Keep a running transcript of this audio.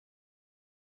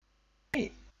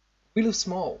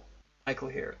WeLiveSmall, Michael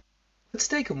here. Let's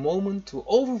take a moment to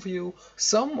overview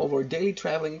some of our daily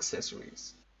traveling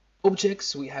accessories.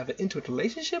 Objects we have an intimate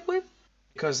relationship with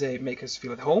because they make us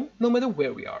feel at home no matter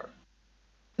where we are.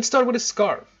 Let's start with a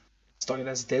scarf. It started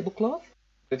as a tablecloth,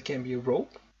 but it can be a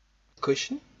rope, a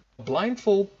cushion, a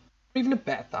blindfold, or even a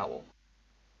bath towel.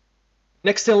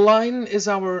 Next in line is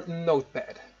our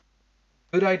notepad.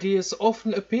 Good ideas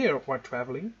often appear while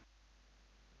traveling.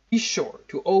 Be sure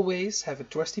to always have a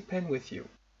trusty pen with you.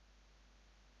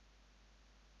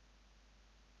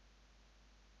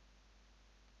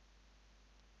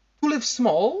 To live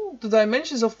small, the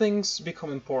dimensions of things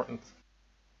become important.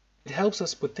 It helps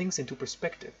us put things into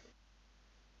perspective.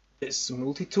 This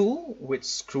multi-tool with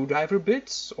screwdriver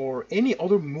bits or any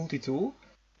other multi-tool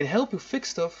can help you fix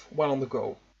stuff while on the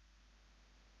go.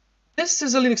 This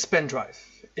is a Linux pen drive.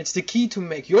 It's the key to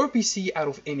make your PC out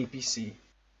of any PC.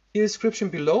 See the description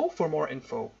below for more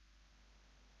info.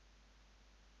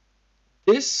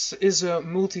 This is a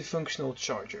multifunctional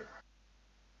charger.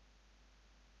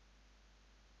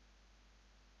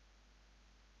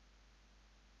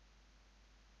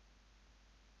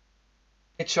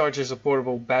 It charges a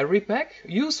portable battery pack,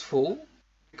 useful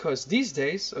because these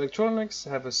days electronics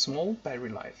have a small battery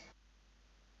life.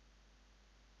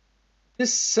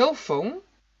 This cell phone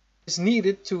is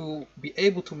needed to be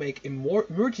able to make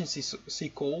emergency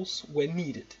calls when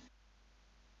needed.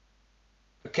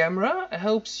 A camera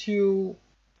helps you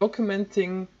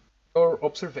documenting your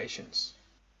observations.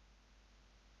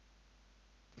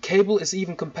 The cable is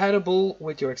even compatible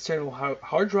with your external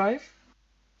hard drive,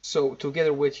 so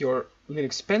together with your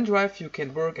Linux pen drive you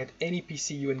can work at any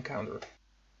PC you encounter.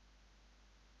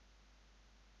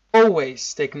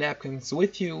 Always take napkins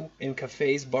with you in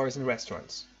cafes, bars and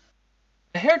restaurants.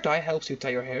 A hair tie helps you tie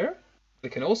your hair,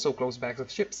 but it can also close bags of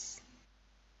chips.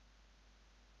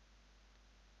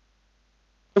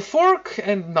 A fork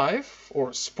and knife,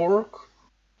 or spork,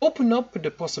 open up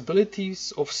the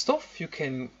possibilities of stuff you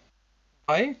can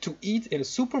buy to eat in a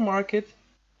supermarket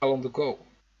while on the go.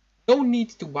 No need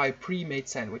to buy pre-made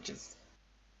sandwiches.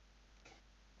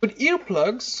 With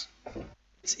earplugs,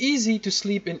 it's easy to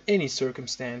sleep in any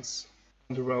circumstance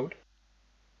on the road.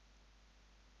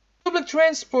 Public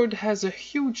transport has a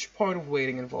huge part of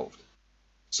waiting involved,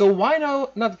 so why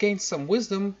not gain some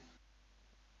wisdom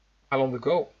while on the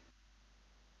go?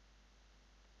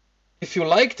 If you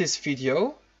liked this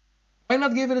video, why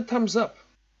not give it a thumbs up?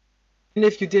 And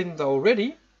if you didn't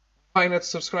already, why not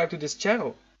subscribe to this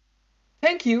channel?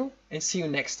 Thank you and see you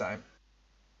next time.